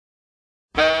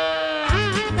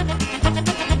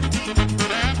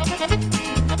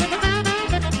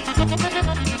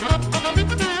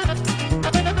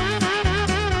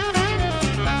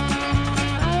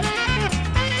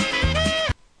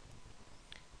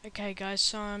Okay guys,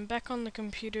 so I'm back on the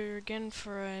computer again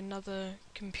for another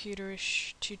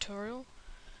computerish tutorial.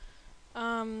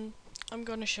 I'm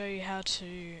going to show you how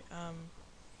to,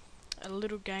 a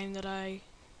little game that I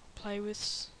play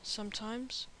with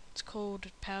sometimes. It's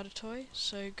called Powder Toy,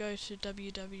 so go to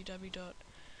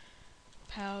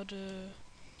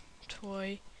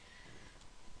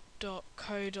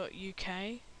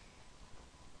www.powdertoy.co.uk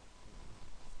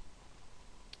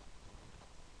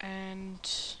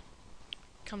and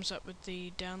comes up with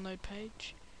the download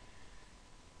page.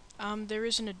 There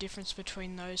isn't a difference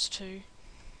between those two.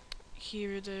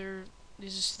 Here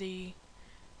this is the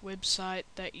website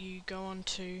that you go on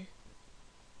to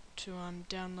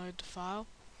download the file.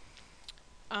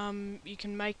 You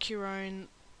can make your own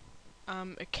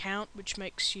account, which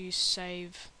makes you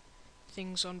save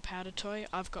things on Powder Toy.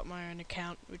 I've got my own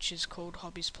account, which is called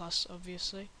Hobbies Plus,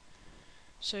 obviously.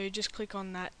 So you just click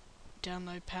on that,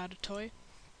 download Powder Toy,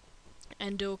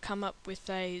 and it'll come up with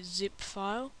a zip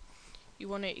file. You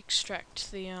want to extract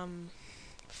the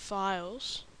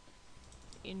files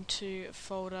into a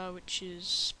folder which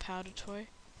is Powder Toy,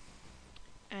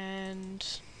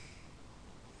 and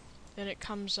then it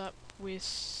comes up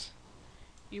with,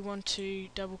 you want to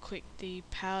double click the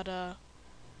powder-sse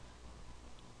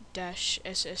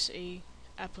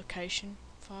application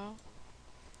file,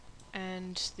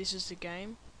 and this is the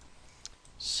game.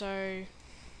 So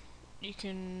you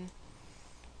can,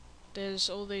 there's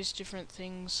all these different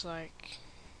things, like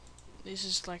this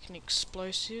is like an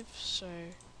explosive, so,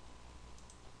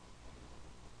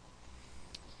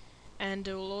 and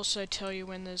it will also tell you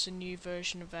when there's a new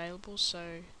version available.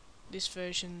 So this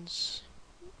version's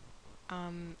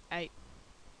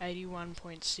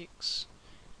 81.6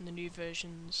 and the new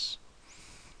version's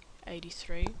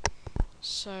 83.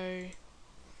 So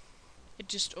it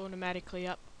just automatically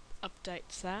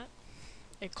updates that.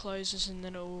 It closes and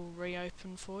then it will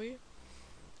reopen for you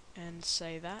and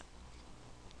say that.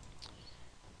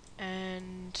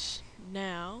 And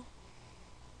now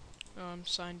I'm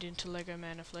signed into Lego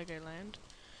Man of Legoland,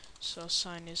 so I'll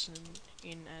sign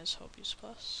in as Hobbies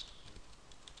Plus.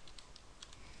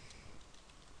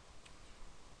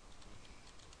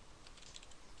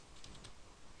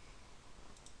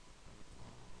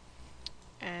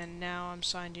 And now I'm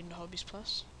signed into Hobbies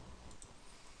Plus.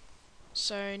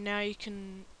 So now you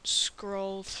can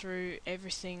scroll through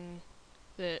everything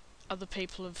that other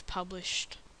people have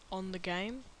published on the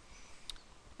game,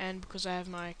 and because I have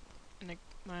my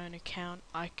own account,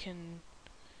 I can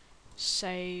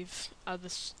save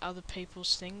other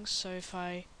people's things. So if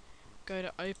I go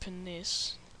to open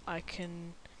this, I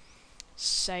can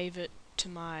save it to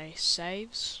my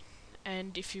saves,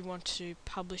 and if you want to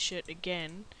publish it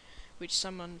again, which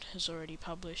someone has already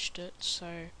published it,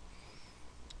 so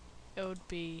it would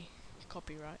be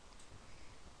copyright.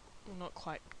 Well, not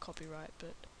quite copyright,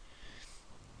 but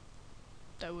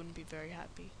they wouldn't be very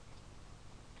happy.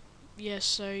 Yeah,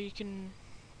 so you can,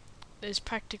 there's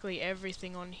practically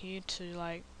everything on here, to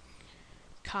like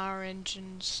car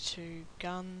engines to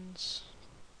guns,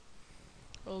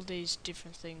 all these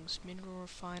different things, mineral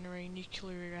refinery,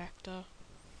 nuclear reactor,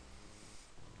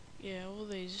 yeah, all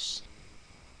these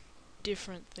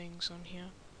different things on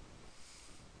here.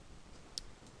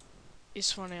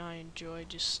 This one I enjoy,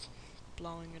 just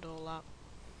blowing it all up.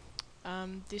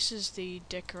 This is the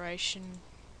decoration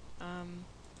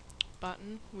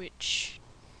button, which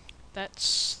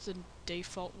that's the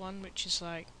default one, which is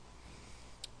like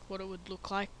what it would look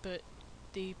like, but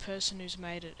the person who's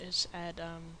made it has added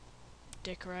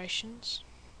decorations.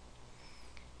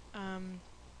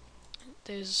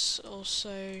 There's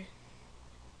also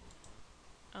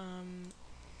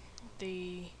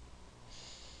the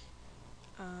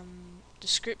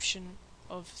description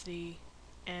of the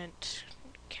Ant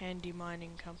Candy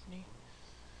Mining Company,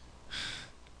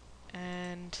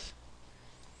 and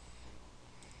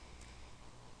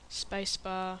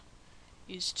spacebar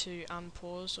is to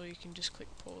unpause, or you can just click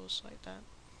pause like that.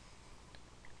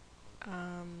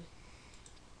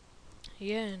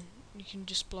 Yeah, and you can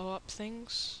just blow up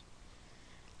things.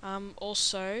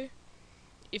 Also,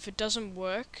 if it doesn't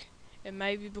work, it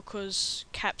may be because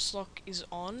caps lock is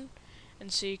on,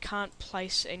 and so you can't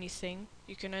place anything,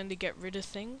 you can only get rid of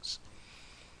things.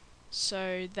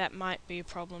 So that might be a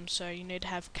problem, so you need to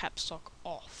have caps lock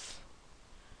off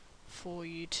for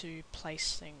you to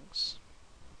place things.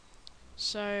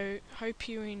 So, hope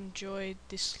you enjoyed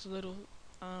this little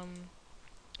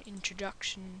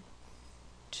introduction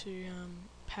to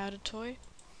Powder Toy.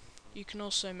 You can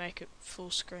also make it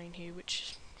full screen here,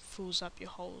 which fills up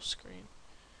your whole screen.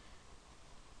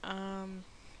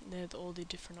 They're all the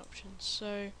different options.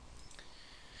 So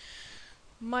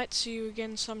Might see you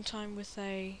again sometime with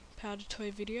a powder toy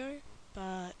video,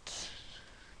 but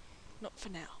not for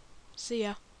now. See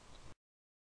ya.